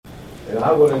And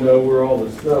I want to know where all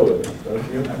the snow is,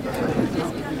 don't you?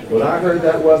 When I heard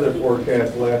that weather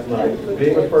forecast last night,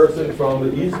 being a person from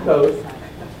the East Coast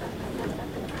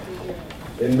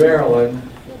in Maryland,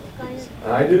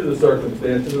 I knew the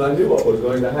circumstances and I knew what was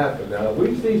going to happen. Now, if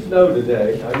we see snow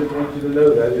today, I just want you to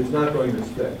know that it's not going to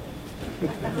stick.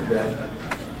 Okay?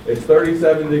 It's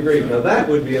 37 degrees. Now, that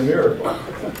would be a miracle,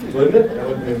 wouldn't it? That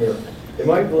would be a miracle. It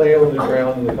might lay on the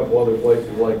ground and a couple other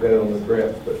places like that on the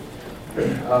grass, but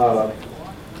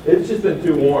it's just been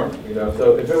too warm, you know.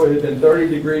 So if it had been 30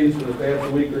 degrees for the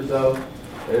past week or so,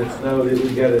 and it snowed, it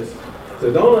would get us.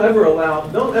 So don't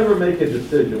ever make a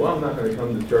decision. Well, I'm not going to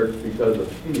come to church because of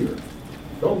fear.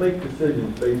 Don't make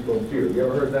decisions based on fear. You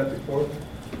ever heard that before?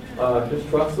 Just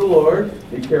trust the Lord,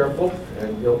 be careful,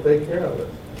 and He'll take care of it.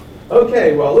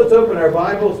 Okay, well, let's open our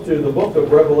Bibles to the book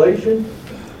of Revelation.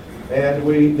 And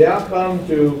we now come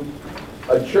to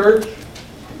a church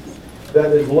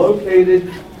that is located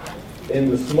in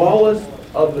the smallest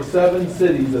of the 7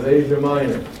 cities of Asia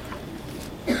Minor.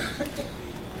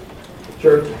 The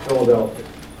Church of Philadelphia.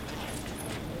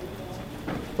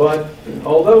 But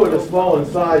although it is small in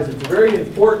size, it's a very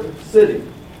important city.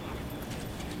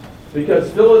 Because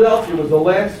Philadelphia was the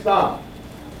last stop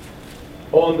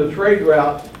on the trade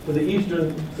route to the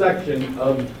eastern section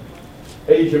of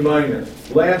Asia Minor.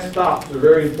 Last stop's a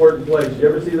very important place. You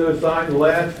ever see those signs?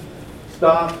 Last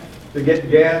stop to get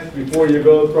gas before you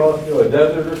go across a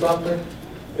desert or something?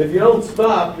 If you don't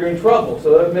stop, you're in trouble.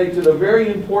 So that makes it a very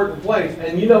important place.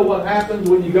 And you know what happens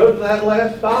when you go to that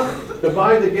last stop to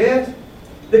buy the gas?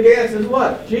 The gas is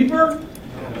what? Cheaper?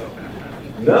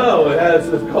 No,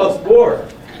 it costs more.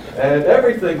 And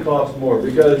everything costs more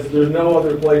because there's no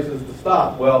other places to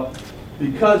stop. Well,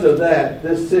 because of that,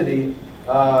 this city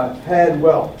had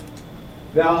wealth.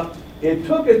 Now, it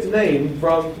took its name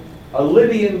from a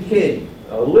Lydian king.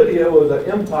 Lydia was an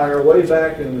empire way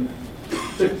back in the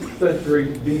 6th century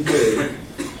BC.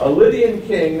 A Lydian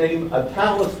king named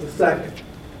Attalus II,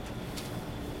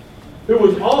 who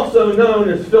was also known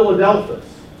as Philadelphus.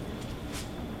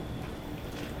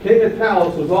 King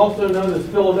Attalus was also known as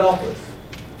Philadelphus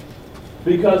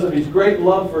because of his great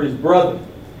love for his brother.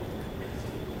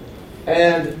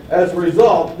 And as a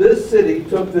result, this city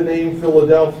took the name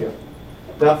Philadelphia.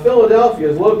 Now, Philadelphia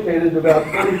is located about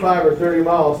 25 or 30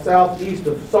 miles southeast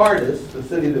of Sardis, the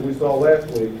city that we saw last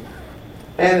week.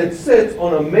 And it sits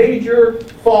on a major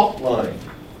fault line,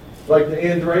 like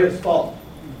the Andreas Fault.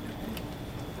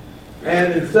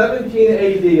 And in 17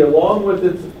 AD, along with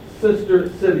its sister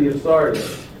city of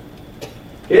Sardis,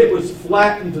 it was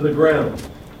flattened to the ground.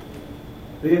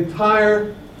 The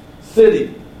entire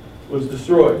city was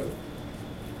destroyed.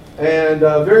 And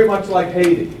very much like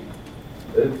Haiti,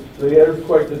 the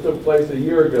earthquake that took place a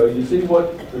year ago. You see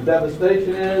what the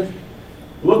devastation is?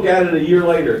 Look at it a year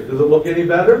later. Does it look any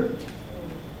better?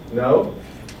 No.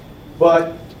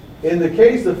 But in the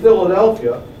case of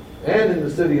Philadelphia, and in the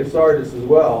city of Sardis as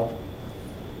well,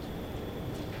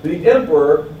 the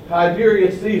emperor,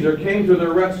 Tiberius Caesar, came to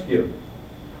their rescue.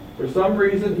 For some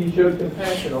reason, he showed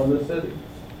compassion on the city.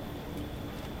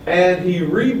 And he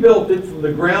rebuilt it from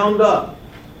the ground up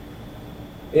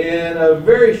in a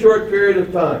very short period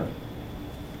of time.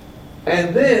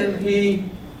 And then he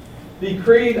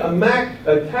decreed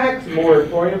a tax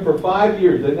moratorium for 5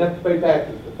 years. They didn't have to pay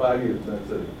taxes for 5 years in that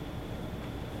city.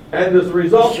 And as a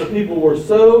result, the people were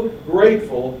so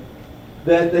grateful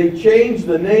that they changed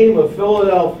the name of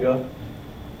Philadelphia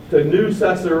to New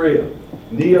Caesarea,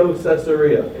 Neo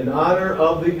Caesarea, in honor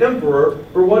of the emperor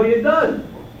for what he had done.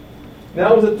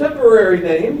 Now, it was a temporary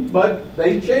name, but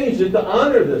they changed it to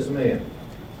honor this man.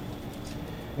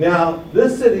 Now,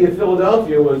 this city of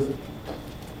Philadelphia was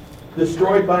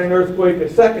destroyed by an earthquake a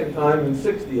second time in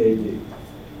 60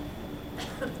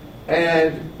 AD.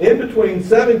 And in between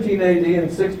 17 AD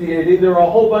and 60 AD, there were a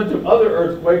whole bunch of other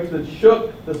earthquakes that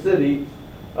shook the city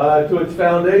to its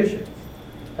foundations.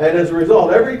 And as a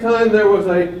result, every time there was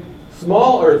a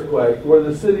small earthquake where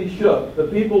the city shook, the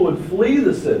people would flee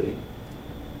the city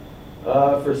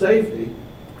for safety.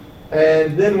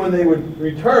 And then when they would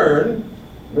return,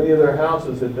 many of their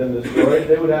houses had been destroyed.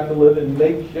 They would have to live in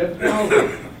makeshift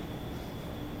houses.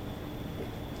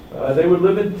 They would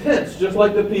live in tents, just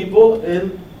like the people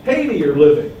in Haiti are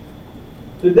living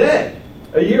today,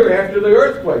 a year after the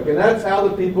earthquake. And that's how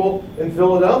the people in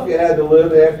Philadelphia had to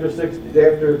live after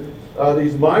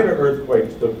these minor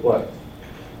earthquakes took place.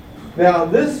 Now,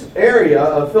 this area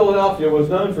of Philadelphia was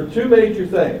known for two major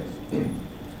things.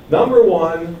 Number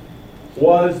one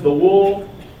was the wool,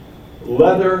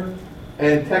 leather,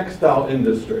 and textile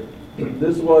industry.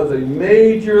 This was a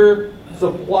major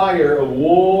supplier of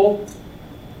wool,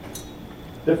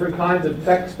 different kinds of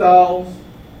textiles,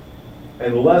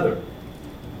 and leather.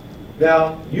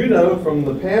 Now, you know from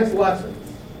the past lessons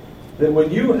that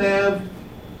when you have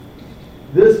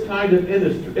this kind of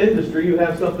industry, you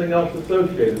have something else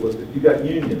associated with it. You got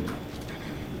unions.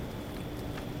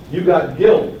 You got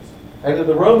guilds. And in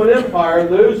the Roman Empire,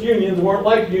 those unions weren't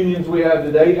like unions we have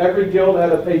today. Every guild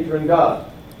had a patron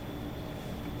god.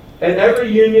 And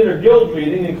every union or guild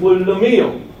meeting included a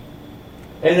meal.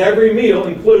 And every meal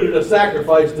included a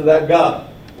sacrifice to that god,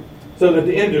 so that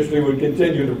the industry would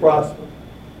continue to prosper.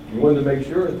 You wanted to make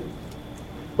sure of it.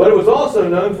 But it was also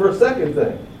known for a second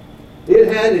thing. It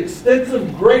had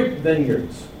extensive grape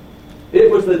vineyards.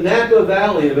 It was the Napa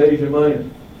Valley of Asia Minor.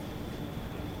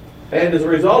 And as a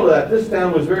result of that, this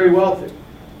town was very wealthy.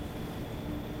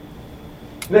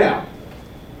 Now,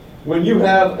 when you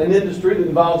have an industry that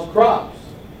involves crops,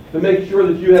 to make sure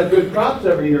that you have good crops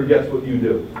every year, guess what you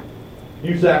do?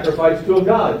 You sacrifice to a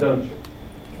god, don't you?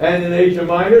 And in Asia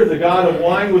Minor, the god of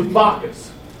wine was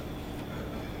Bacchus.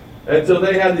 And so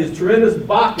they had these tremendous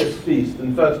Bacchus feasts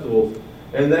and festivals,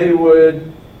 and they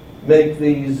would make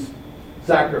these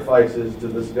sacrifices to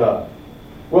this god.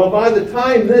 Well, by the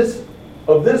time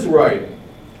of this writing,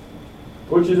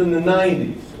 which is in the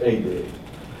 90s AD,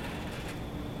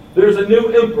 there's a new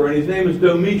emperor, and his name is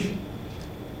Domitian.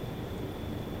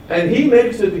 And he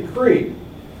makes a decree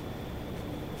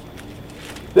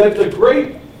that the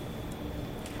grape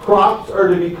crops are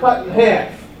to be cut in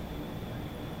half,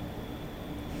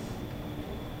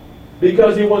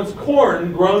 because he wants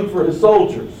corn grown for his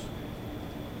soldiers.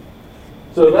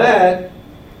 So that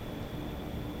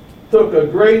took a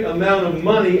great amount of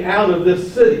money out of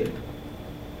this city.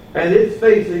 And it's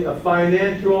facing a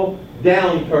financial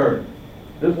downturn,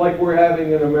 just like we're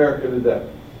having in America today.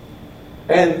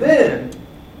 And then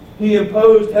he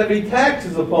imposed heavy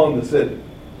taxes upon the city.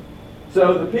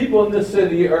 So the people in this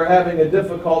city are having a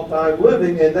difficult time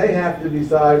living, and they have to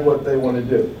decide what they want to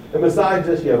do. And besides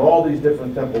this, you have all these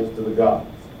different temples to the gods.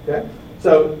 Okay?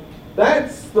 So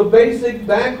that's the basic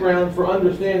background for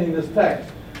understanding this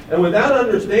text. And without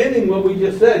understanding what we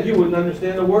just said, you wouldn't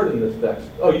understand a word in this text.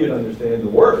 Oh, you'd understand the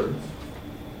words,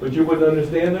 but you wouldn't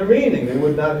understand their meaning. They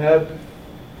would not have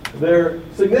their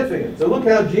significance. So look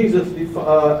how Jesus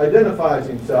identifies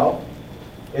himself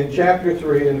in chapter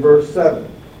 3 and verse 7.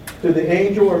 To the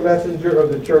angel or messenger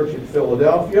of the church at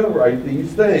Philadelphia, write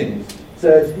these things.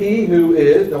 Says he who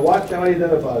is, now watch how he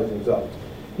identifies himself.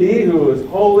 He who is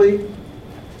holy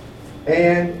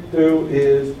and who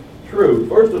is true.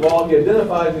 First of all, he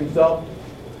identifies himself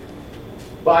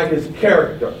by his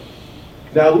character.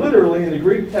 Now literally in the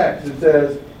Greek text it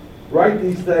says, write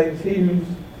these things,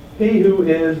 he who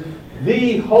is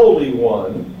the Holy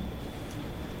One,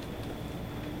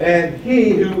 and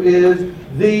he who is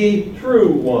the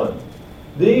True One.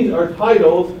 These are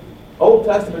titles, Old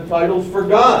Testament titles for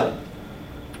God.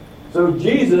 So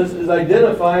Jesus is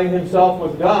identifying himself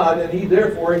with God, and he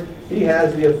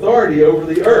has the authority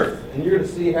over the earth. And you're going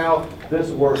to see how this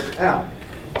works out.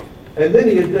 And then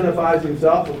he identifies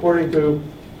himself according to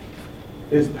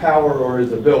his power or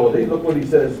his ability. Look what he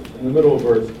says in the middle of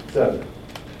verse 7.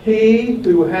 He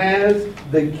who has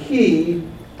the key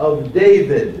of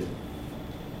David.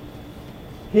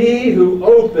 He who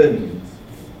opens,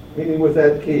 meaning with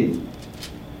that key,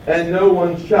 and no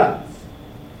one shuts.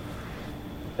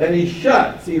 And he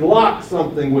shuts, he locks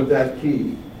something with that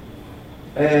key,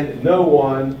 and no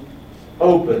one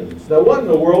opens. Now what in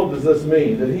the world does this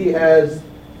mean? That he has,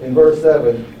 in verse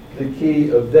 7, the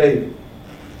key of David.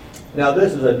 Now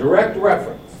this is a direct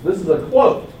reference. This is a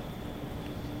quote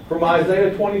from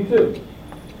Isaiah 22.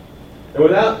 And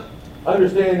without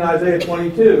understanding Isaiah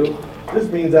 22, this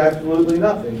means absolutely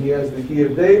nothing. He has the key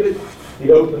of David,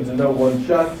 he opens and no one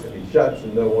shuts, and he shuts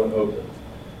and no one opens.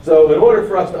 So in order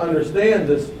for us to understand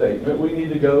this statement, we need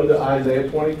to go to Isaiah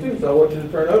 22. So I want you to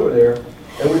turn over there,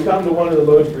 and we come to one of the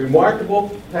most remarkable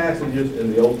passages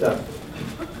in the Old Testament.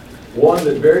 One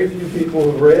that very few people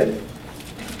have read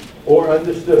or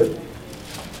understood.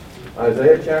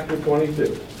 Isaiah chapter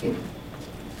 22.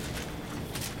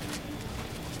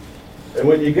 And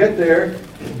when you get there,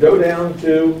 go down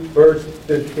to verse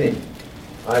 15.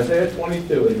 Isaiah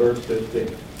 22 and verse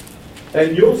 15.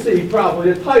 And you'll see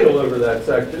probably a title over that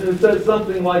section. It says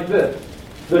something like this.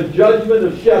 The Judgment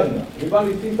of Shebna.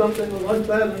 Anybody see something like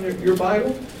that in your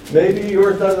Bible? Maybe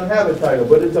yours doesn't have a title,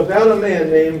 but it's about a man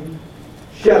named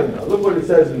Shebna. Look what it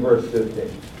says in verse 15.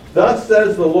 Thus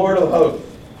says the Lord of hosts,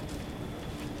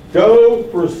 go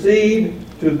proceed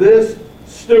to this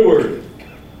steward,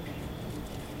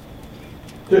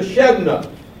 to Shebna.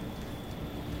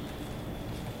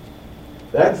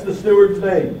 That's the steward's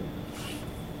name.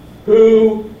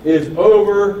 Who is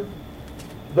over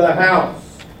the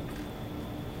house.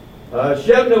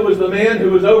 Shebna was the man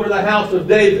who was over the house of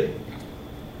David.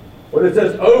 When it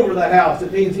says over the house,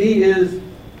 it means he is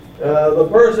the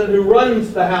person who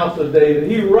runs the house of David.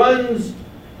 He runs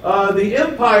the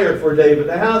empire for David.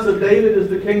 The house of David is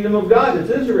the kingdom of God. It's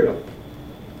Israel.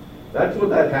 That's what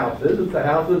that house is. It's the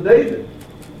house of David.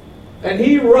 And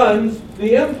he runs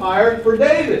the empire for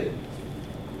David.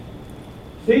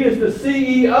 He is the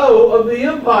CEO of the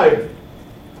empire.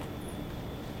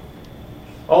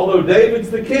 Although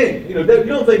David's the king. You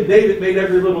don't think David made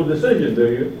every little decision,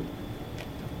 do you?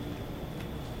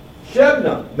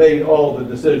 Shebna made all the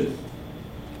decisions.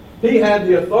 He had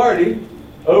the authority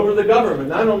over the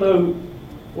government. I don't know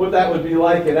what that would be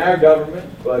like in our government,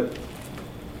 but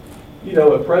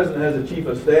a president has a chief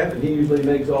of staff, and he usually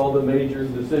makes all the major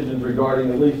decisions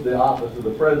regarding at least the office of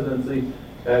the presidency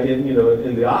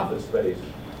in the office space.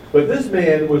 But this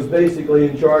man was basically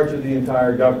in charge of the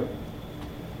entire government.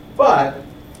 But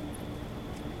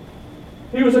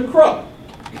he was a crook.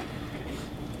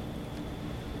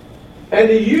 And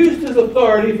he used his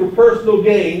authority for personal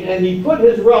gain, and he put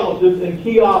his relatives in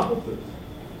key offices.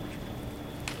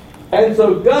 And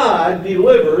so God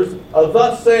delivers a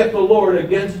thus saith the Lord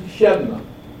against Shebna,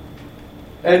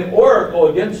 an oracle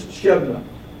against Shebna.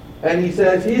 And he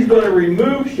says he's going to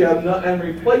remove Shebna and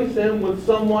replace him with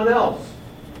someone else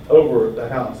over the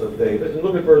house of David. And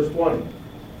look at verse 20.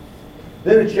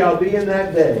 Then it shall be in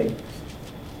that day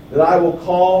that I will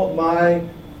call my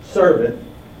servant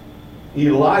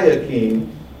Eliakim,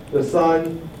 the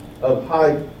son of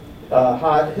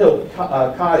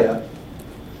Hilkiah.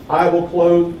 I will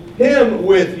clothe him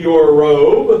with your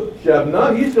robe,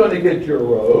 Shebna. He's going to get your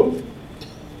robe.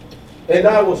 And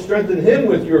I will strengthen him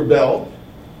with your belt.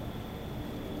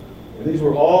 And these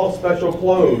were all special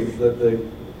clothes that the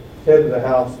head of the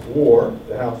house wore,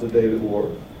 the house of David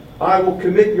wore. I will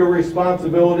commit your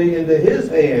responsibility into his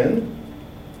hand.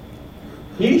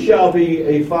 He shall be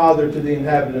a father to the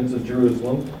inhabitants of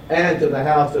Jerusalem and to the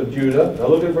house of Judah. Now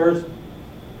look at verse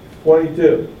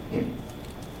 22.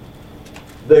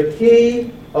 The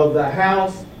key of the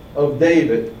house of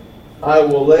David I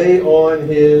will lay on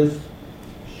his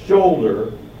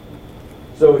shoulder,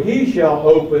 so he shall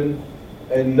open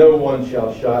and no one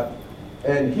shall shut,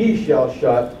 and he shall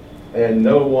shut and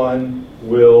no one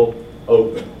will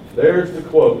open. There's the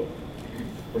quote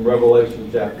from Revelation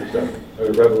chapter 7,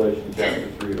 or Revelation chapter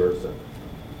 3, verse 7.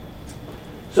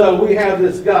 So we have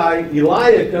this guy,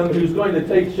 Eliakim, who's going to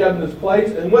take Shebna's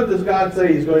place, and what does God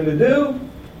say he's going to do?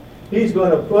 He's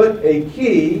going to put a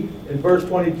key, in verse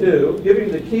 22, give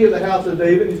him the key of the house of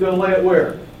David. He's going to lay it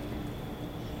where?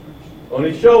 On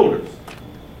his shoulders.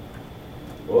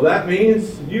 Well, that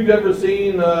means if you've ever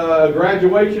seen a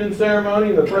graduation ceremony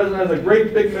and the president has a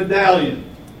great big medallion.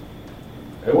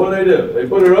 And what do? They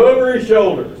put it over his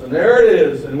shoulders, and there it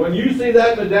is. And when you see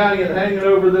that medallion hanging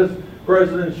over this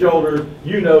president's shoulders,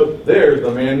 you know there's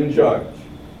the man in charge.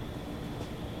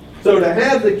 So to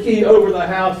have the key over the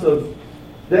house of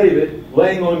David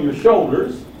laying on your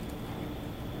shoulders,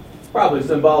 probably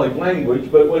symbolic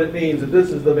language, but what it means is this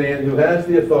is the man who has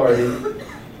the authority,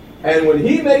 and when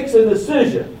he makes a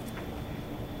decision,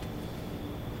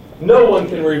 no one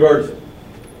can reverse it.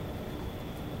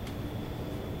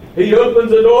 He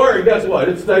opens a door, and guess what?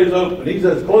 It stays open. He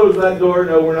says, close that door.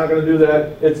 No, we're not going to do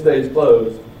that. It stays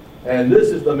closed. And this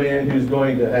is the man who's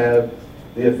going to have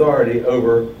the authority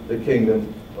over the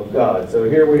kingdom of God. So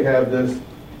here we have this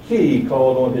key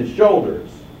called on his shoulders.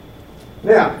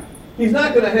 Now, he's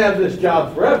not going to have this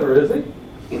job forever, is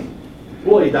he?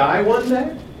 Will he die one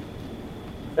day?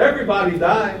 Everybody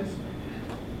dies.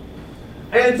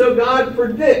 And so God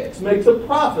predicts, makes a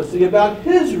prophecy about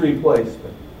his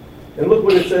replacement. And look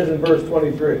what it says in verse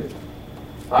 23.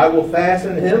 I will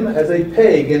fasten him as a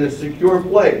peg in a secure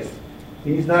place.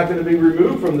 He's not going to be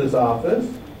removed from this office.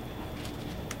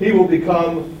 He will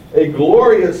become a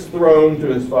glorious throne to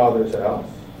his father's house.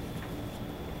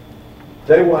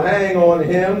 They will hang on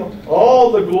him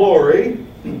all the glory.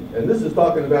 And this is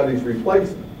talking about his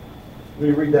replacement. Let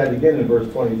me read that again in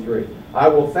verse 23. I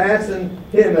will fasten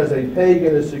him as a peg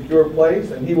in a secure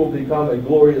place, and he will become a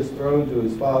glorious throne to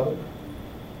his father.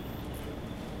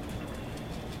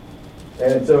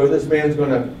 And so this man's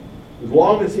going to, as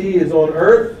long as he is on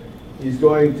earth, he's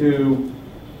going to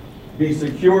be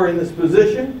secure in this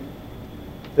position.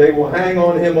 They will hang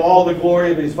on him all the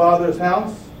glory of his father's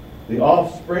house, the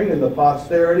offspring and the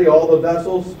posterity, all the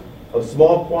vessels of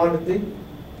small quantity,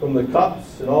 from the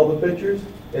cups and all the pitchers.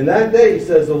 In that day,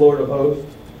 says the Lord of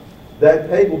hosts, that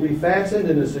peg will be fastened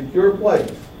in a secure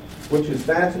place, which is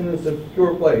fastened in a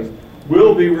secure place,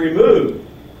 will be removed.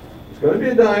 It's going to be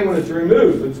a dying when it's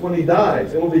removed. It's when he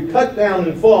dies. It will be cut down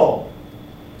and fall.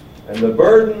 and the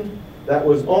burden that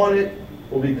was on it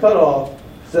will be cut off,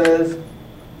 says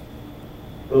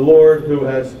the Lord who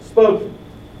has spoken.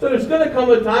 So there's going to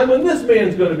come a time when this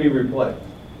man's going to be replaced.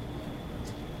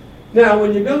 Now,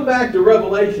 when you go back to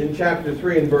Revelation chapter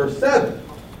 3 and verse 7,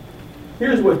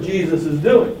 here's what Jesus is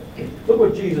doing. Look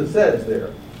what Jesus says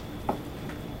there.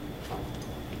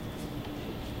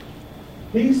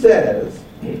 He says,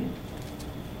 in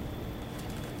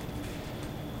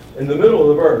the middle of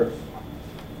the verse,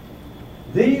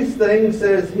 these things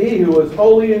says he who is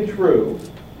holy and true.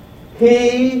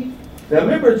 He, now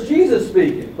remember it's Jesus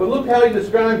speaking, but look how he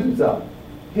describes himself.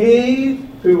 He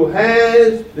who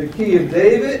has the key of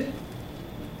David,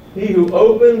 he who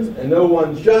opens and no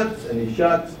one shuts, and he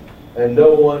shuts and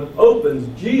no one opens.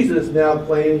 Jesus now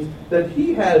claims that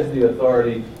he has the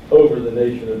authority over the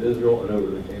nation of Israel and over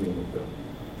the kingdom of God.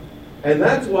 And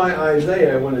that's why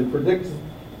Isaiah, when it predicts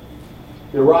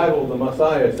the arrival of the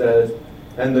Messiah, says,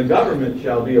 and the government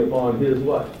shall be upon his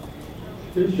what?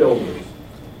 His shoulders.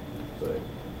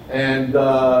 And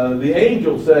the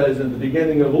angel says in the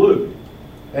beginning of Luke,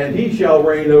 and he shall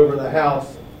reign over the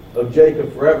house of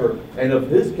Jacob forever, and of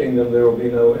his kingdom there will be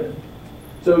no end.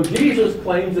 So Jesus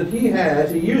claims that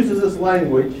he uses this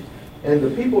language, and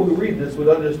the people who read this would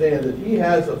understand that he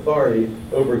has authority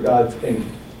over God's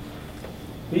kingdom.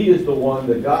 He is the one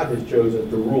that God has chosen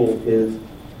to rule his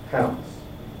house.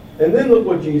 And then look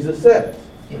what Jesus says.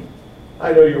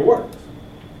 I know your works.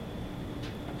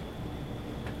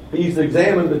 He's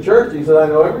examined the church. He said, I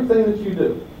know everything that you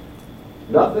do.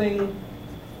 Nothing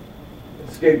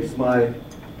escapes my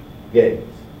gaze.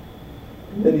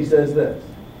 And then he says this.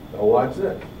 Now watch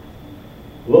this.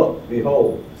 Look,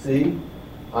 behold, see,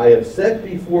 I have set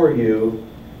before you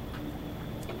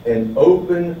an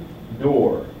open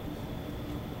door,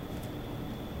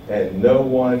 and no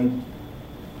one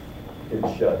can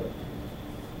shut it.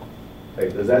 Okay,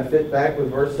 does that fit back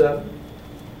with verse 7?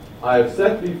 I have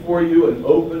set before you an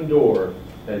open door,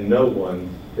 and no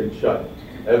one can shut it.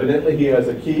 Evidently, he has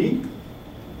a key,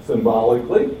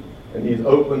 symbolically, and he's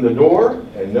opened the door,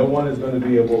 and no one is going to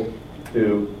be able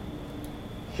to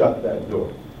shut that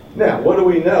door. Now, what do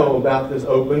we know about this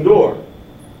open door?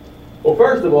 Well,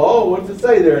 first of all, what's it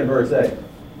say there in verse 8?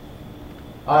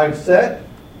 I've set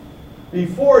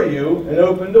before you an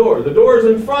open door. The door is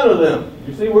in front of them.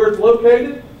 You see where it's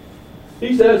located?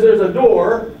 He says there's a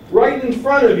door right in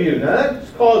front of you. Now, that's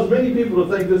caused many people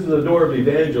to think this is a door of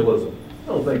evangelism. I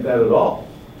don't think that at all.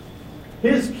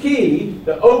 His key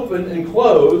to open and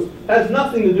close has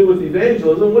nothing to do with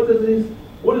evangelism.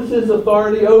 What is his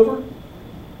authority over?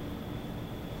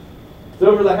 It's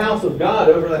over the house of God,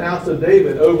 over the house of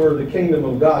David, over the kingdom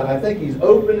of God. I think he's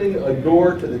opening a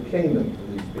door to the kingdom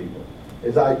for these people,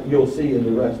 as you'll see in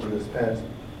the rest of this passage.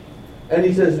 And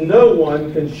he says no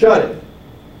one can shut it.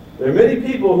 There are many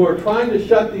people who are trying to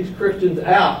shut these Christians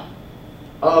out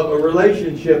of a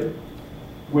relationship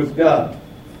with God.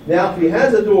 Now, if he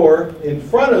has a door in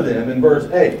front of them in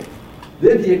verse 8,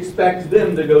 then he expects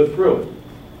them to go through it.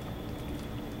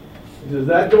 He says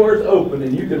that door is open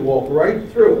and you can walk right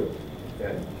through it.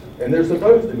 Okay? And they're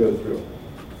supposed to go through it.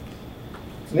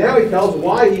 Now he tells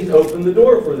why he's opened the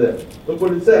door for them. Look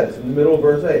what it says in the middle of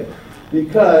verse 8.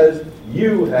 Because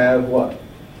you have what?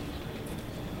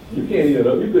 You can't even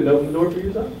open. You couldn't open the door for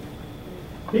yourself.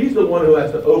 He's the one who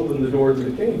has to open the door to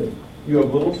the kingdom. You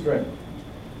have little strength.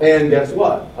 And guess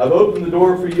what? I've opened the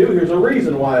door for you. Here's a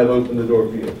reason why I've opened the door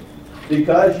for you.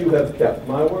 Because you have kept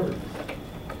my word.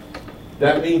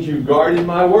 That means you've guarded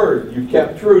my word. You've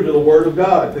kept true to the word of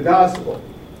God, the gospel.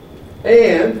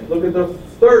 And look at the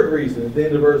third reason at the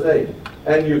end of verse 8.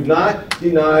 And you've not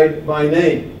denied my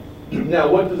name.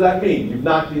 Now, what does that mean? You've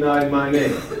not denied my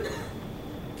name.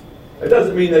 It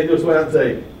doesn't mean they just went out and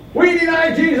say, we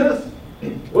deny Jesus.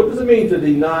 What does it mean to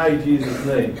deny Jesus'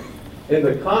 name? In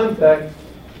the context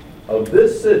of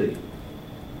this city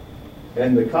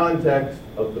and the context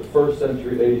of the first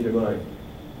century Asia Minor,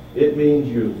 it means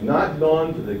you've not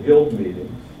gone to the guild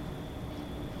meetings.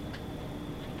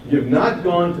 You've not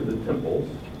gone to the temples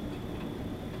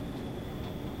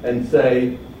and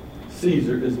say,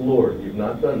 Caesar is Lord. You've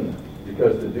not done that.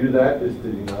 Because to do that is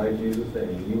to deny Jesus' name.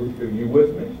 Are you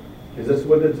with me? Is this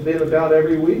what it's been about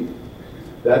every week?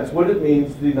 That's what it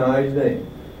means to deny his name.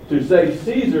 To say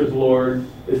Caesar's Lord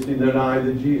is to deny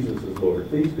that Jesus is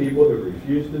Lord. These people have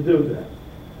refused to do that.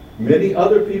 Many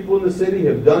other people in the city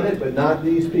have done it, but not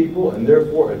these people, and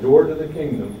therefore a door to the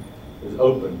kingdom is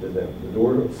open to them. The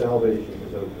door of salvation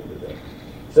is open to them.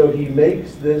 So he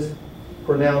makes this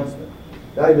pronouncement.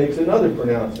 Now he makes another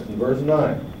pronouncement in verse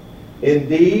 9.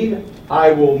 Indeed,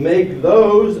 I will make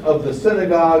those of the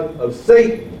synagogue of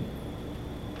Satan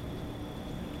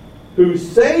who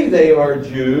say they are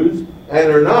Jews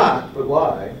and are not, but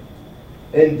lie.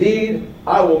 Indeed,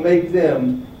 I will make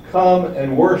them come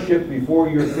and worship before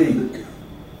your feet,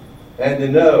 and to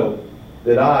know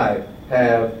that I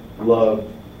have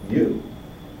loved you.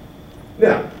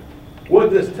 Now,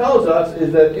 what this tells us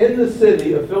is that in the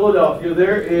city of Philadelphia,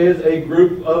 there is a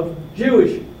group of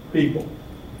Jewish people.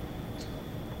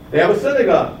 They have a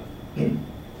synagogue.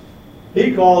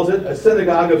 He calls it a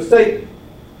synagogue of Satan.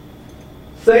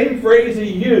 Same phrase he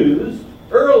used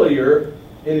earlier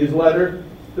in his letter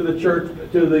to the church,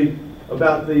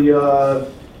 about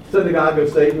the synagogue of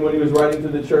Satan when he was writing to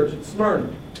the church at Smyrna.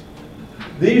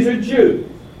 These are Jews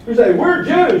who say, we're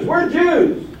Jews, we're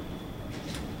Jews.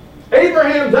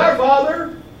 Abraham's our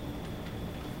father.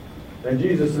 And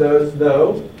Jesus says,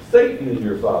 no, Satan is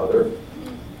your father.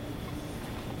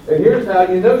 And here's how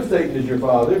you know Satan is your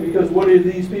father, because what are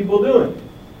these people doing?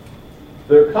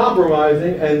 They're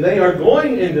compromising, and they are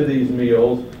going into these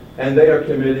meals, and they are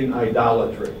committing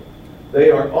idolatry. They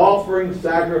are offering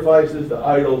sacrifices to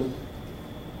idols,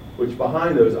 which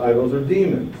behind those idols are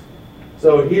demons.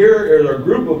 So here is a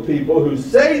group of people who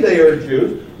say they are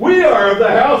Jews. We are of the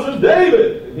house of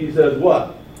David. And he says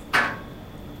what?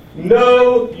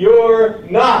 No, you're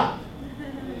not.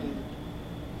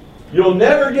 You'll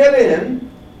never get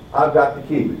in. I've got the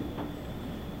key.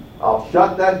 I'll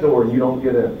shut that door and you don't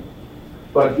get in.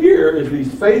 But here is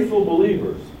these faithful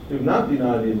believers who have not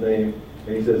denied his name,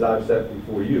 and he says, I've set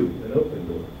before you an open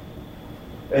door.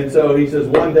 And so he says,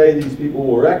 one day these people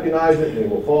will recognize it, and they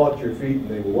will fall at your feet, and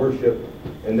they will worship,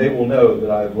 and they will know that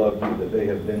I have loved you, that they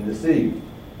have been deceived.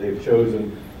 They've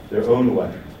chosen their own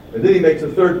way. And then he makes a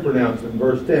third pronouncement in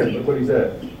verse 10. Look what he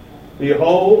says.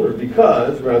 Behold, or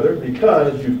because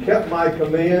you've kept my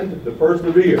command to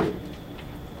persevere.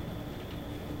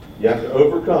 You have to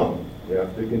overcome. You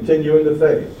have to continue in the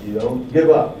faith. You don't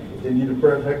give up. You continue to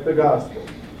protect the gospel.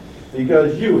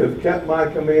 Because you have kept my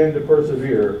command to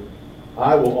persevere,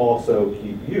 I will also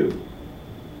keep you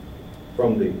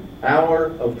from the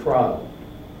hour of trial,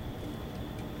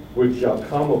 which shall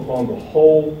come upon the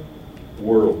whole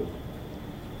world.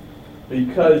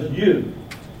 Because you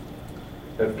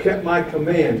have kept my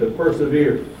command to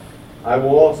persevere, I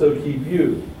will also keep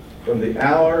you from the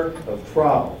hour of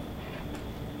trial,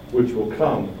 which will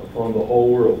come upon the whole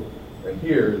world. And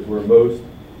here is where most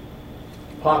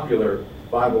popular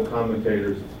Bible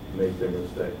commentators make their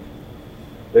mistake.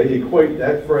 They equate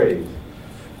that phrase,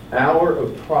 hour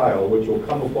of trial, which will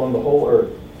come upon the whole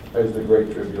earth, as the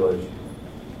Great Tribulation.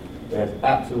 It has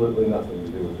absolutely nothing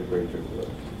to do with the Great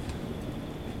Tribulation.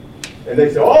 And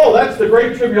they say, oh, that's the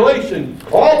Great Tribulation.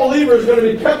 All believers are going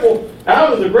to be kept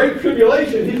out of the Great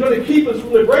Tribulation. He's going to keep us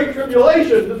from the Great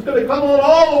Tribulation that's going to come on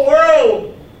all the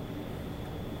world.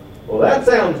 Well, that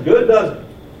sounds good, doesn't it?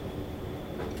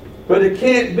 But it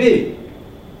can't be.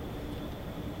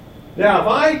 Now, if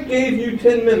I gave you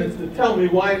 10 minutes to tell me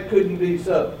why it couldn't be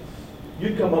so,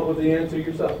 you'd come up with the answer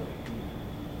yourself.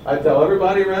 I'd tell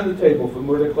everybody around the table from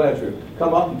the classroom,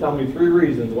 come up and tell me 3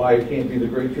 reasons why it can't be the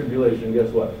Great Tribulation. Guess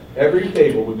what? Every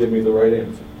table would give me the right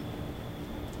answer.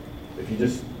 If you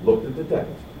just looked at the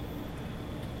text.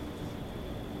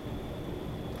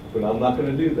 But I'm not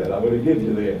going to do that. I'm going to give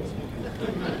you the answer.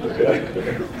 Okay?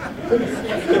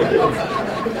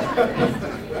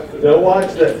 Now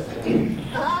watch this.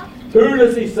 Who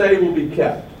does he say will be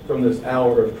kept from this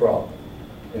hour of trial?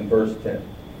 In verse 10.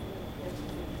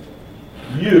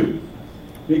 You.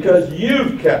 Because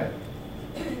you've kept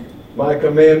my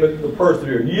commandment to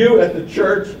persevere. You at the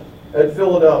church at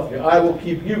Philadelphia. I will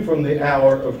keep you from the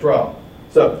hour of trial.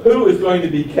 So, who is going to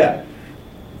be kept?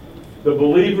 The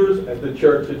believers at the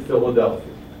church at Philadelphia.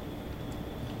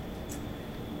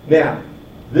 Now,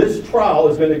 this trial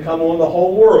is going to come on the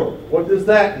whole world. What does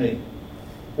that mean?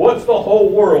 What's the whole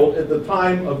world at the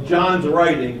time of John's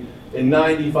writing in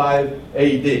 95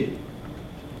 AD?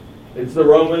 It's the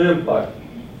Roman Empire.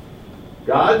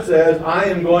 God says, I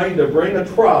am going to bring a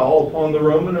trial upon the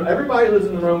Roman Empire. Everybody who lives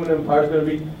in the Roman Empire is going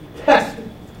to be tested.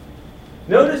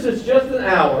 Notice it's just an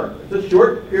hour. It's a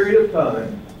short period of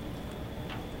time.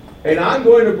 And I'm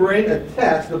going to bring a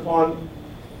test upon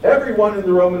everyone in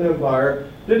the Roman Empire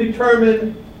to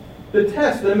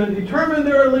test them and determine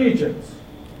their allegiance.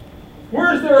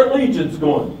 Where's their allegiance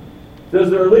going? Does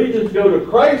their allegiance go to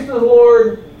Christ as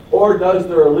Lord, or does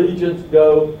their allegiance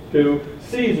go to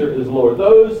Caesar as Lord?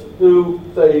 Those who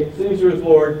say Caesar is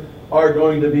Lord are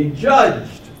going to be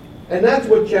judged. And that's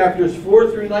what chapters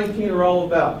 4 through 19 are all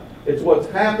about. It's what's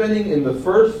happening in the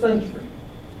first century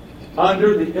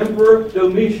under the Emperor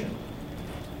Domitian.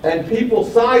 And people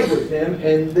side with him,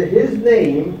 and his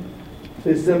name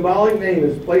His symbolic name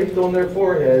is placed on their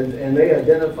foreheads, and they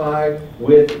identify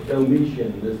with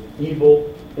Domitian, this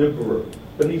evil emperor.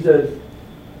 But he says,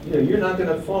 you're not going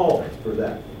to fall for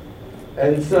that.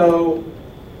 And so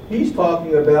he's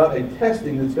talking about a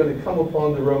testing that's going to come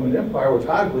upon the Roman Empire, which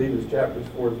I believe is chapters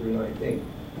 4 through 19.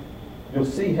 You'll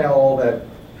see how all that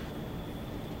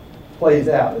plays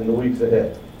out in the weeks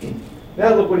ahead.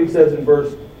 Now look what he says in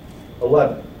verse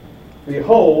 11.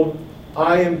 Behold,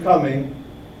 I am coming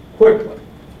quickly.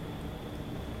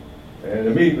 And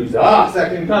immediately say,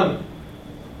 second coming.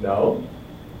 No.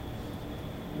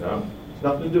 It's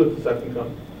nothing to do with the second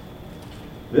coming.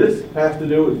 This has to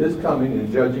do with his coming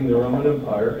and judging the Roman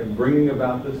Empire and bringing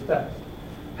about this test.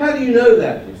 How do you know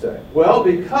that, you say? Well,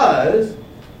 because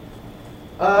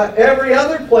every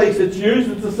other place it's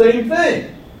used, it's the same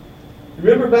thing.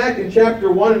 Remember back in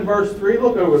chapter 1 and verse 3?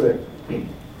 Look over there.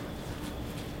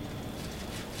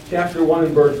 Chapter 1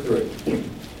 and verse 3.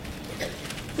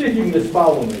 See if you can just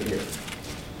follow me here.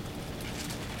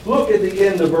 Look at the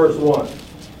end of verse 1.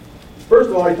 First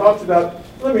of all, he talks about,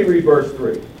 let me read verse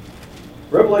 3.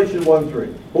 Revelation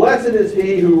 1:3. Blessed is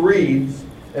he who reads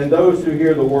and those who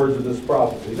hear the words of this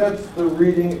prophecy. That's the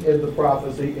reading of the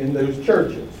prophecy in those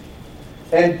churches.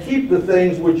 And keep the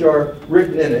things which are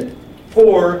written in it,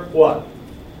 for what?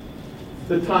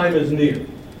 The time is near.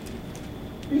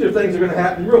 These are things that are going to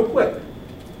happen real quick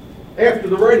after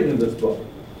the writing of this book.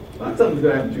 Not something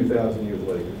that's going to happen 2,000 years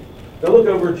later. Now look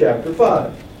over at chapter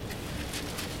 5.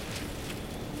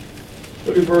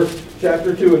 Look at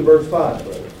chapter 2 and verse 5,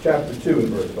 brother. Chapter 2 and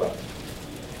verse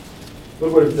 5.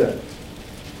 Look what it says.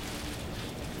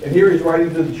 And here he's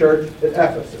writing to the church at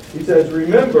Ephesus. He says,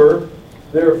 remember,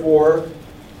 therefore,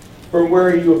 from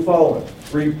where you have fallen.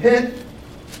 Repent,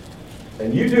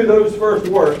 and you do those first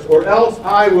works, or else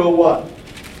I will what?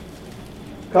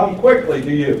 Come quickly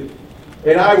to you.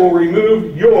 And I will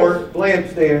remove your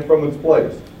lampstand from its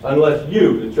place, unless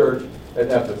you, the church at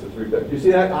Ephesus, repent. You see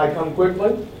that? I come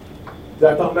quickly? Is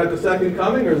that talking about the second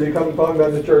coming, or is he talking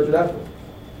about the church at Ephesus?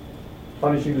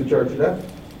 Punishing the church at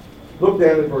Ephesus. Look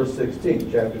down at verse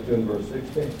 16, chapter 2 and verse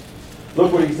 16.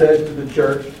 Look what he says to the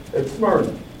church at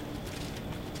Smyrna.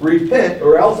 Repent,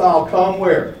 or else I'll come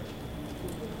where?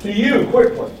 To you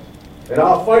quickly. And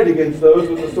I'll fight against those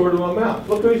with the sword of my mouth.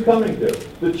 Look who he's coming to.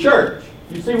 The church.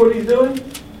 You see what he's doing?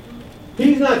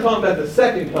 He's not talking about the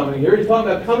second coming here. He's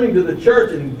talking about coming to the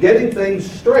church and getting things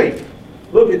straight.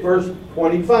 Look at verse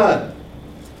 25.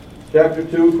 Chapter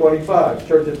 2, 25.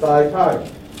 Church at Thyatira.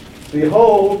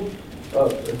 Behold,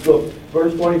 look,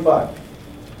 verse 25.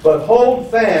 But hold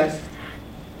fast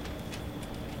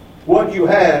what you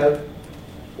have,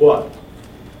 what?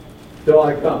 Till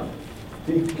I come.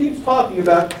 He keeps talking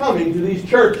about coming to these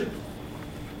churches.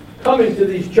 Coming to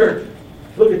these churches.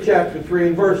 Look at chapter 3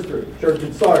 and verse 3. Church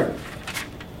at Sardis.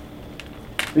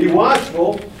 Be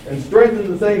watchful and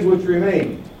strengthen the things which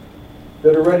remain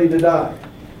that are ready to die.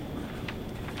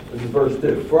 This is verse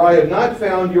 2. For I have not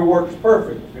found your works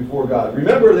perfect before God.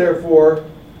 Remember, therefore,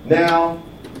 now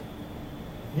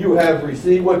you have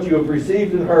received what you have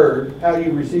received and heard, how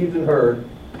you received and heard.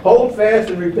 Hold fast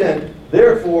and repent.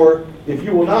 Therefore, if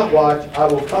you will not watch, I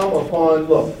will come upon,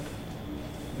 look,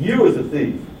 you as a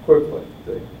thief, quickly.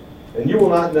 See? And you will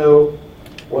not know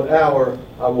what hour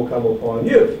I will come upon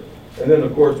you. And then,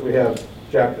 of course, we have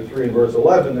chapter 3 and verse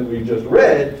 11 that we just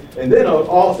read. And then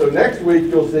also next week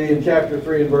you'll see in chapter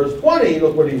 3 and verse 20,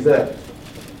 look what he says.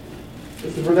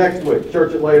 This is for next week,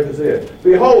 church at Laodicea.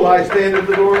 Behold, I stand at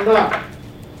the door and knock.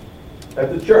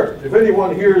 At the church. If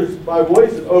anyone hears my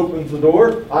voice and opens the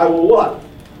door, I will what?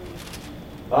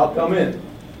 I'll come in.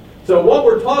 So what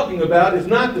we're talking about is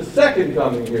not the second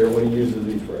coming here when he uses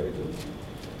these phrases.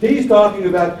 He's talking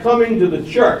about coming to the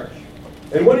church.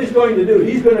 And what he's going to do,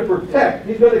 he's going to protect,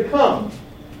 he's going to come,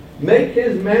 make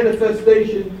his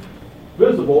manifestation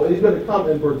visible, and he's going to come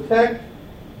and protect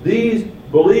these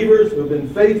believers who have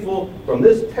been faithful from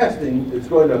this testing. It's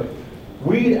going to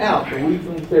weed out the wheat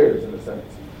from the tares, in a sense.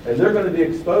 And they're going to be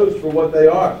exposed for what they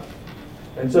are.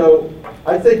 And so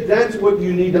I think that's what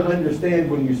you need to understand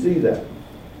when you see that.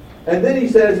 And then he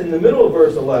says in the middle of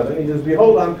verse 11, he says,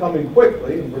 behold, I'm coming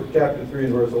quickly, in chapter 3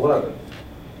 and verse 11.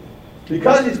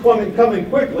 Because he's coming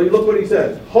quickly, look what he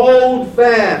says. Hold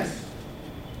fast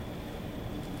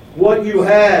what you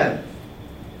have.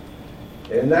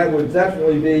 And that would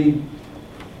definitely be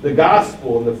the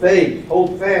gospel and the faith.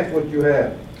 Hold fast what you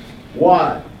have.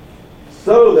 Why?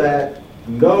 So that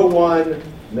no one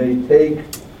may take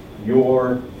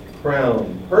your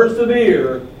crown.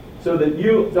 Persevere so that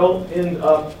you don't end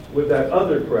up with that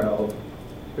other crowd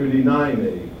who deny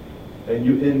me, and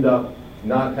you end up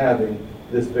not having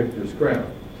this victor's crown.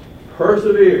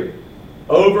 Persevere.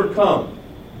 overcome,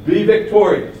 be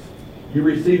victorious, you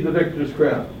receive the victor's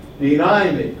crown.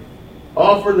 Deny me,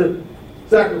 offer the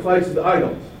sacrifices to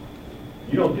idols,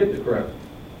 you don't get the crown.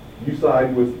 You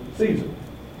side with Caesar.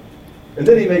 And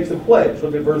then he makes a pledge.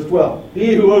 Look at verse 12.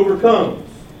 He who overcomes,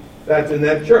 that's in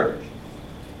that church,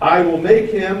 I will make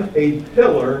him a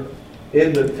pillar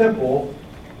in the temple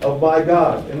of my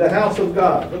God, in the house of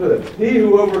God. Look at this. He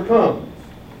who overcomes,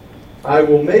 I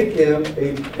will make him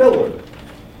a pillar.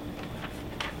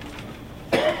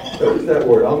 Notice that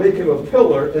word. I'll make him a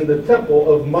pillar in the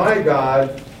temple of my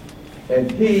God, and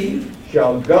he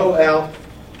shall go out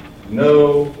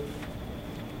no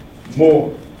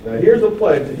more. Now here's a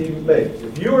pledge that he makes.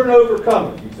 If you are an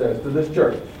overcomer, he says to this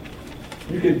church,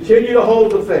 you continue to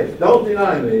hold the faith, don't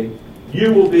deny me,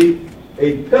 you will be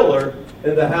a pillar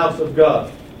in the house of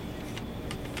God.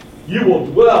 You will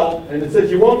dwell, and it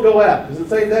says you won't go out. Does it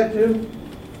say that too?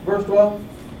 Verse 12?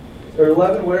 Or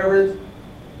 11, whatever it is?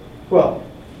 12.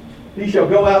 He shall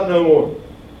go out no more.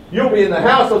 You'll be in the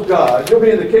house of God. You'll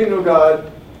be in the kingdom of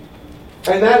God.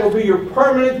 And that will be your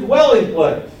permanent dwelling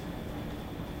place.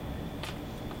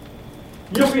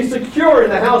 You'll be secure in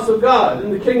the house of God,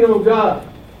 in the kingdom of God.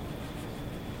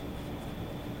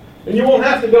 And you won't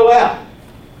have to go out.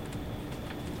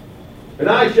 And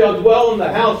I shall dwell in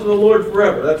the house of the Lord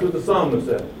forever. That's what the psalmist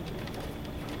said.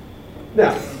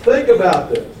 Now, think about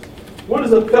this. What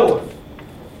is a pillar?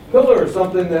 Pillar is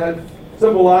something that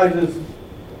symbolizes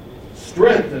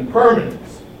strength and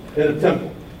permanence in a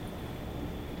temple.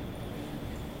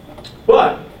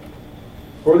 But,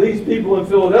 for these people in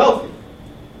Philadelphia,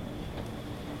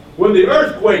 when the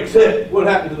earthquakes hit, what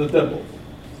happened to the temple?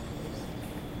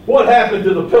 What happened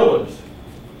to the pillars?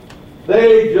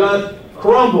 They just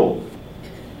crumbled.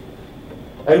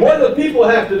 And what do the people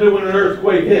have to do when an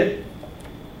earthquake hit?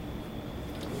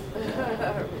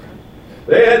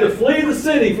 They had to flee the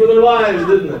city for their lives,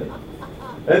 didn't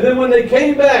they? And then when they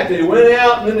came back, they went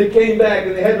out and then they came back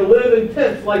and they had to live in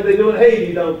tents like they do in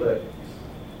Haiti, don't they?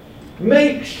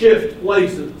 Makeshift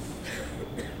places.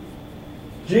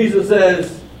 Jesus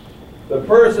says, the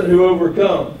person who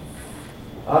overcomes,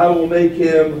 I will make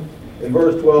him, in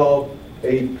verse 12,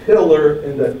 a pillar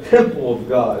in the temple of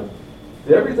God.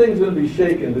 Everything's going to be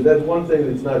shaken, but that's one thing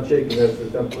that's not shaken. That's the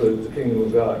temple, it's the kingdom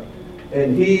of God.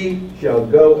 And he shall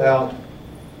go out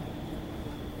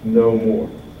no more.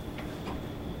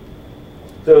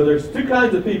 So there's two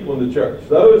kinds of people in the church.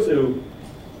 Those who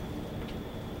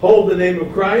hold the name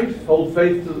of Christ, hold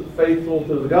faithful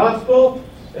to the gospel,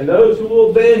 and those who will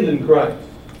abandon Christ.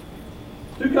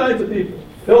 Two kinds of people.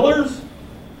 Pillars,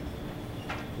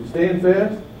 who stand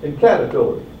fast, and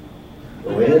caterpillars.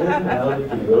 Go in and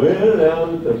out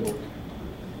of the temple.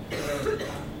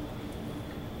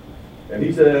 And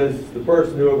he says the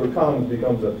person who overcomes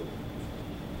becomes a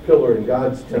pillar in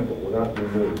God's temple, will not be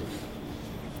moved.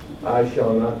 I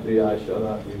shall not be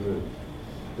moved.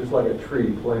 Just like a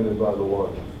tree planted by the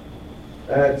water.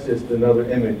 That's just another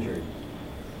imagery.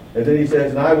 And then he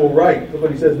says, and I will write, look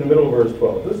what he says in the middle of verse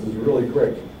 12. This is really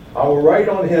great. I will write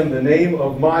on him the name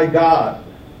of my God.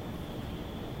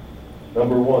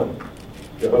 Number 1,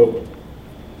 Jehovah.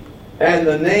 And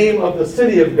the name of the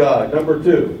city of God. Number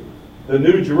 2, the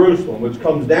New Jerusalem, which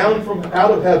comes down from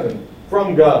out of heaven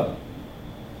from God.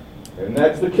 And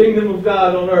that's the kingdom of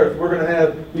God on earth. We're going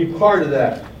to be part of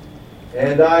that.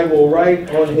 And I will write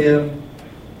on him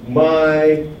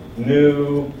my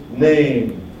new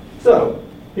name. So,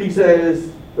 he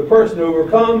says, the person who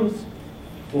overcomes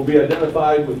will be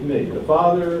identified with me. The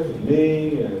Father, and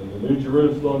me, and the New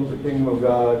Jerusalem, the kingdom of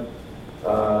God.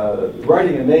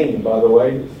 Writing a name, by the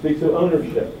way, speaks of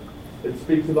ownership. It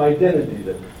speaks of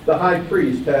identity. The high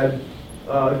priest had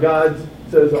God's,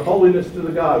 says, a holiness to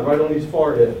the God right on his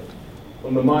forehead,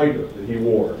 on the mitre that he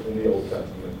wore in the Old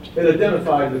Testament. It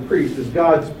identified the priest as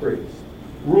God's priest,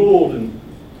 ruled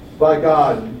by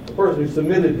God, the person who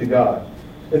submitted to God.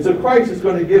 And so Christ is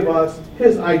going to give us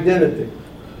his identity.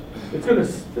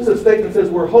 This is a statement that says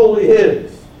we're wholly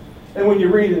his. And when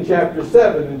you read in chapter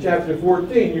 7 and chapter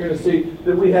 14, you're going to see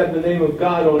that we have the name of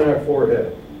God on our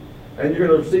forehead. And you're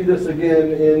going to see this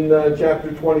again in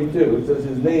chapter 22. It says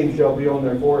his name shall be on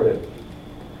their forehead.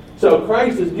 So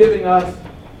Christ is giving us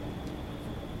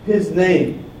his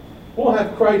name. We'll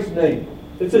have Christ's name.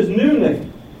 It's his new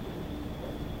name.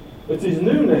 It's his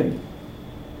new name.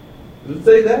 Does it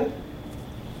say that?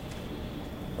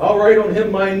 I'll write on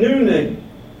him my new name.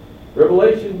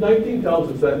 Revelation 19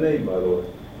 tells us that name, by the way.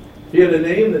 He had a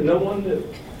name that no one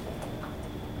knew.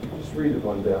 Just read it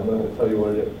one down. I'm going to tell you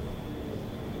what it is.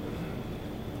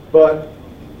 But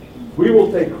we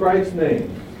will take Christ's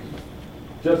name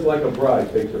just like a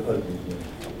bride takes her husband's name.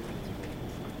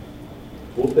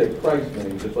 we'll take Christ's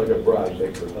name just like a bride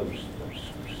takes her husband.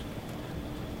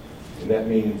 And that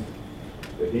means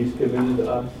that he's committed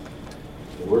to us,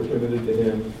 and we're committed to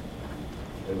him,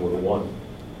 and we're one.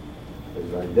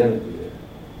 There's an identity there.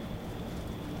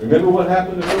 Remember what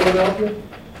happened to Philadelphia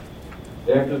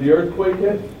after the earthquake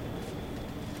hit?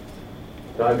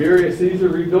 Tiberius Caesar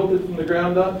rebuilt it from the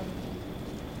ground up.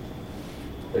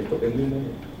 They took a new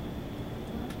name.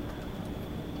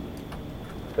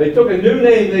 They took a new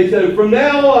name. They said, from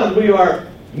now on, we are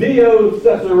Neo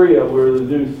Caesarea, we're the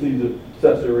new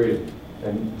Caesarea.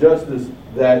 And just as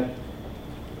that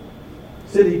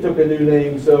city took a new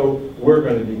name, so we're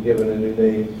going to be given a new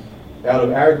name out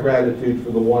of our gratitude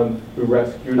for the one who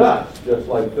rescued us, just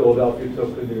like Philadelphia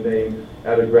took a new name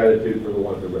out of gratitude for the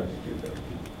one who rescued them.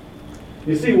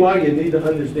 You see why you need to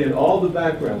understand all the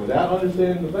background. Without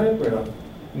understanding the background,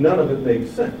 none of it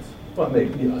makes sense. Well,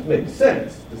 it makes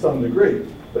sense to some degree,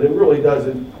 but it really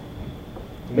doesn't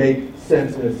make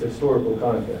sense in its historical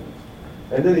context.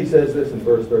 And then he says this in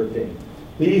verse 13.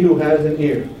 He who has an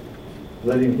ear,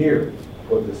 let him hear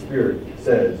what the Spirit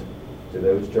says to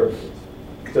those churches.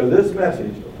 So this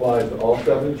message applies to all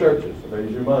 7 churches.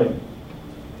 Raise your mind.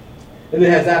 And it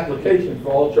has application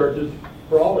for all churches,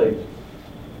 for all ages.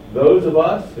 Those of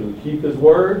us who keep his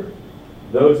word,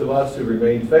 those of us who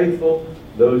remain faithful,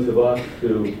 those of us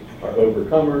who are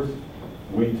overcomers,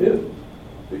 we too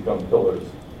become pillars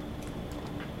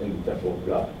in the temple of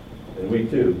God. And we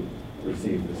too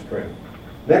receive this crown.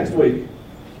 Next week,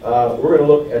 we're going to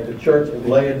look at the church of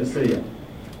Laodicea,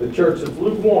 the church that's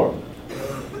lukewarm,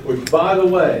 which, by the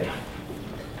way,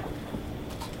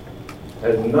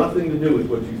 has nothing to do with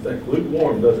what you think.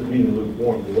 Lukewarm doesn't mean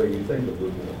lukewarm the way you think of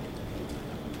lukewarm.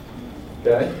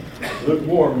 Okay?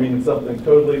 Lukewarm means something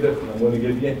totally different. I'm going to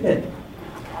give you a hint.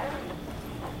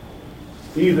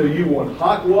 Either you want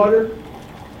hot water,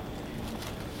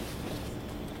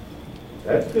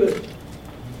 that's good,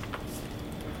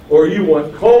 or you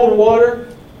want cold water,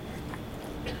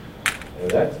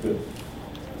 and that's good.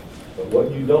 But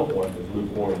what you don't want is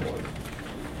lukewarm water.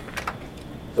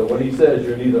 So when he says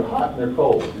you're neither hot nor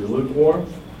cold, you're lukewarm,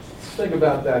 think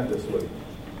about that this week.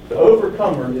 The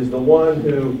overcomer is the one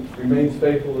who remains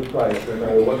faithful to Christ no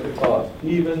matter what the cost,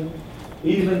 even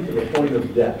to the point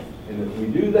of death. And if we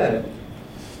do that,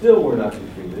 still we're not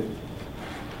defeated.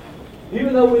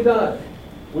 Even though we die,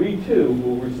 we too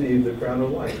will receive the crown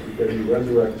of life because he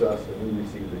resurrects us and we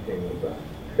receive the kingdom of God.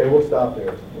 Okay, we'll stop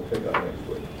there. We'll pick up next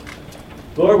week.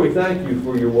 Lord, we thank you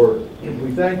for your word.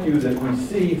 We thank you that we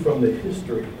see from the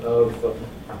history of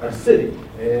a city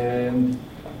and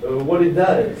what it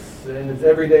does in its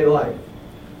everyday life.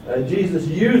 Jesus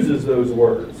uses those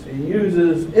words. He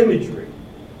uses imagery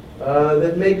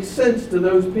that makes sense to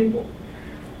those people.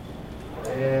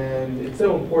 And it's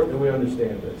so important that we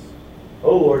understand this.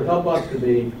 Oh Lord, help us to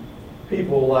be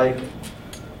people like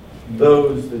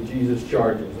those that Jesus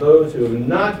charges, those who have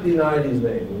not denied his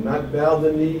name, who have not bowed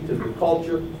the knee to the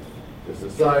culture, the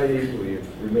society. We've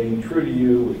remained true to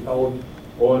you. We've held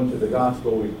on to the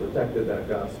gospel. We've protected that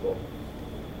gospel.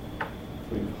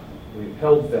 We've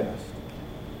held fast.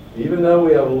 Even though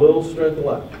we have a little strength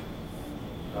left,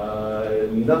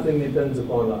 nothing depends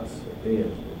upon us at the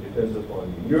end. It depends upon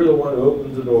you. You're the one who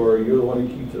opens the door. You're the one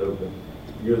who keeps it open.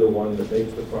 You're the one that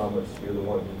makes the promise. You're the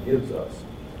one who gives us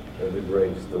the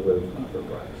grace to live for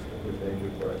Christ. In his name we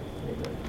pray. Amen.